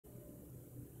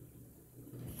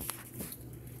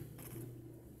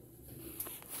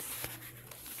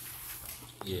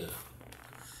Yeah,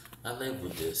 I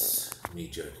labeled this me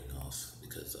jerking off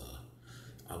because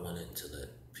I wanted to let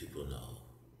people know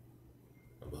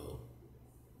about,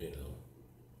 you know,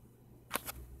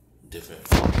 different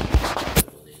forms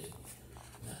when they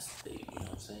masturbate, you know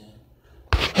what I'm saying?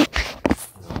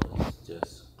 It's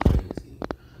just crazy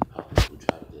how people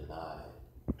try to deny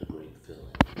the great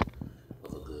feeling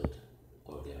of a good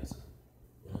orgasm.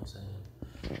 You know what I'm saying?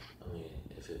 I mean,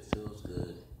 if it feels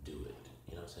good, do it.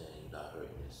 You know what I'm saying? You're not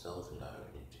hurting yourself, you're not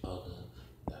hurting each other,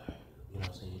 you're not hurting, you know what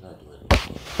I'm saying? You're not doing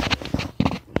anything.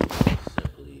 You're just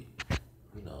simply,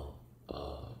 you know,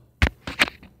 uh,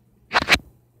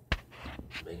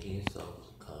 making yourself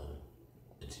come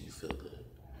until you feel good.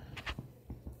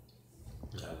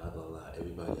 I'm not gonna lie,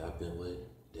 everybody I've been with,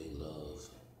 they love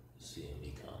seeing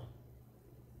me come.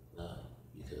 Not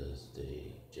because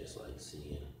they just like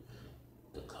seeing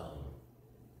the cum,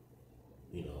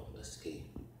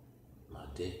 escape my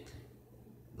dick,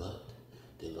 but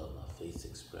they love my face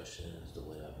expressions, the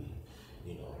way I be,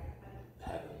 you know,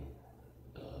 having,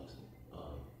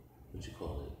 what you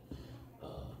call it,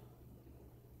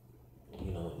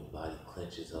 when your body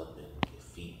clenches up and your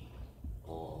feet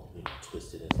all,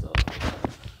 twisted and stuff.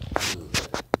 I really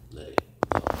let it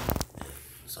go. And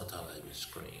sometimes I even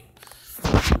scream.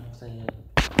 You know what I'm saying?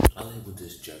 I label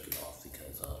this jerking off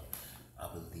because I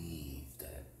believe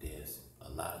that there's a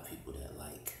lot of people that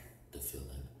like the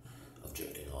feeling of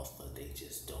jerking off, but they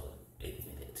just don't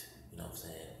admit it. You know what I'm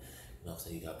saying? You know what I'm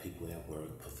saying? You got people at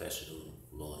work, professional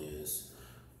lawyers,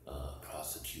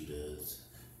 prosecutors,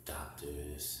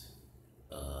 doctors,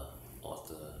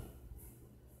 author,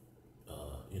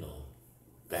 you know,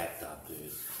 back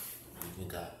doctors. You even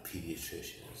got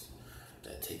pediatricians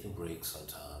that take a break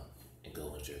sometime and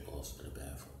go and jerk off in the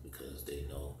bathroom because they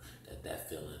know that that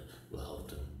feeling will help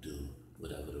them do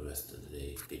whatever the rest of the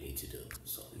day they need to do.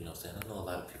 So, you know what I'm saying? I know a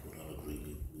lot of people don't agree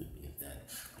with me with that,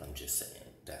 but I'm just saying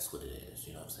that's what it is.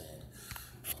 You know what I'm saying?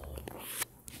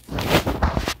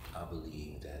 I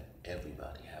believe that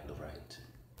everybody have the right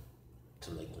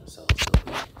to make themselves feel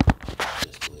good.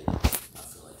 Just the way I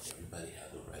feel like everybody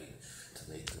have the right to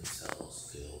make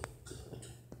themselves feel good.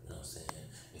 You know what I'm saying?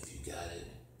 If you got it,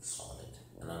 flaunt it.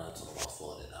 And I'm not talking about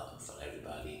flaunting it out in front of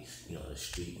everybody, on the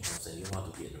street. You know what I'm saying? You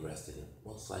want to get arrested, and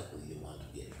most likely you want to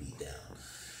get beat down.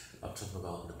 I'm talking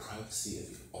about in the privacy of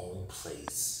your own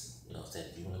place. You know what I'm saying?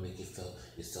 If you want to make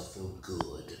yourself feel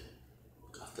good,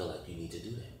 I feel like you need to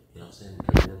do that. You know what I'm saying?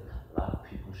 Because there's a lot of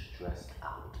people stressed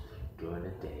out during the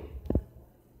day,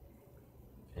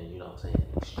 and you know what I'm saying?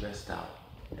 They stressed out.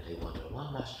 And they wonder, why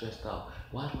am I stressed out?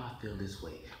 Why do I feel this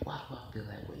way? Why do I feel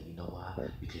that way? You know why?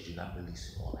 Because you're not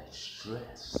releasing all that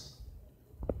stress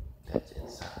that's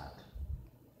inside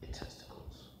your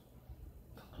testicles.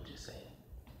 I'm just saying.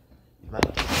 You might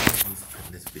get confused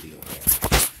in this video,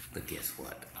 man. But guess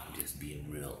what? I'm just being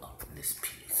real up in this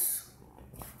piece.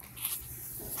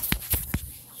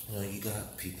 You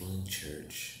got people in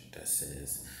church that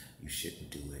says you shouldn't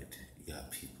do it. You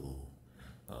got people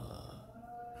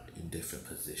in different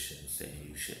positions saying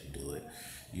you shouldn't do it.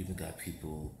 You even got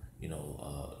people, you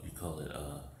call it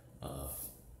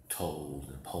tolls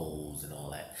and polls and all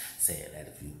that, saying that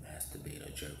if you masturbate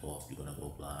or jerk off, you're gonna go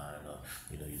blind, or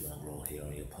you're gonna grow hair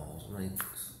on your palms. I'm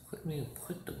like,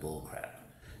 quit the bull crap.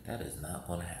 That is not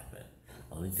gonna happen.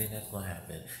 Only thing that's gonna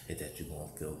happen is that you're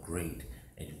gonna feel great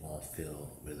and you're gonna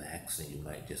feel relaxed and you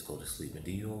might just go to sleep. And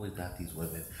then you always got these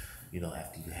women,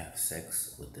 after you have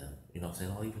sex with them, you know what I'm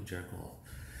saying? Or even jerk off.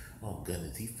 Oh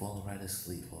goodness, he falling right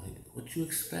asleep. Oh, what you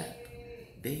expect?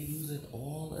 They using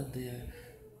all of their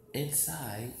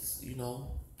insides,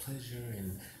 pleasure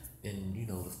and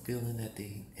the feeling that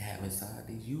they have inside.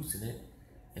 They're using it,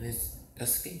 and it's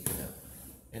escaping them,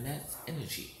 and that's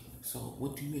energy. So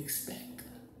what do you expect?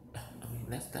 I mean,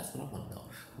 that's what I want to know.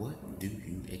 What do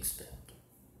you expect?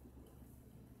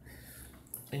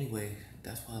 Anyway,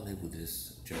 that's why I labeled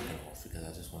this jerking off because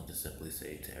I just wanted to simply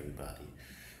say to everybody,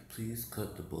 please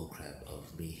cut the bullcrap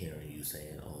of me hearing you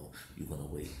saying, "Oh, you're gonna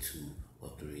wait 2 or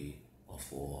 3 or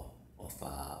 4 or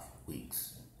 5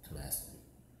 weeks to masturbate."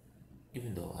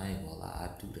 Even though I ain't gonna lie,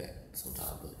 I do that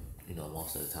sometimes, but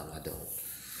most of the time I don't.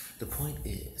 The point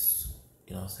is,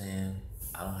 you know what I'm saying?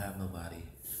 I don't have nobody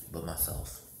but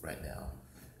myself right now.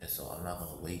 And so I'm not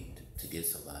gonna wait to get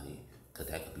somebody because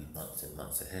that could be months and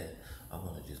months ahead. I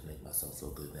wanna just make myself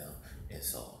feel good now. And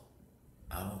so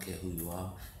I don't care who you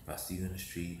are. If I see you in the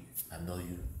street, I know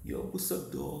you. Yo, what's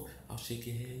up, dog? I'll shake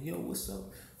your hand. Yo, what's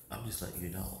up? I'm just letting you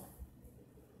know.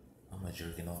 I'm a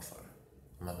jerking offer.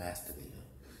 I'm a masturbator.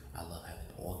 I love having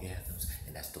orgasms,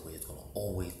 and that's the way it's gonna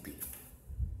always be.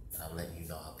 And I'm letting you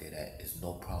know out there that it's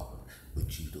no problem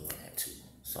with you doing that too.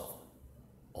 So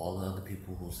All the other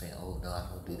people who say, oh no, I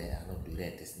don't do that, I don't do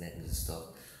that, this and that and this stuff,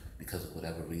 because of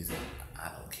whatever reason, I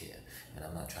don't care. And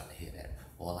I'm not trying to hear that.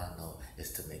 All I know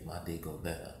is to make my day go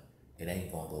better. It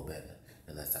ain't gonna go better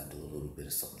unless I do a little bit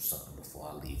of something before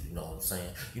I leave. You know what I'm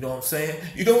saying? You know what I'm saying?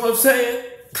 You know what I'm saying?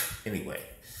 Anyway,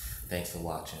 thanks for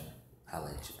watching.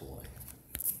 Holla at your boy.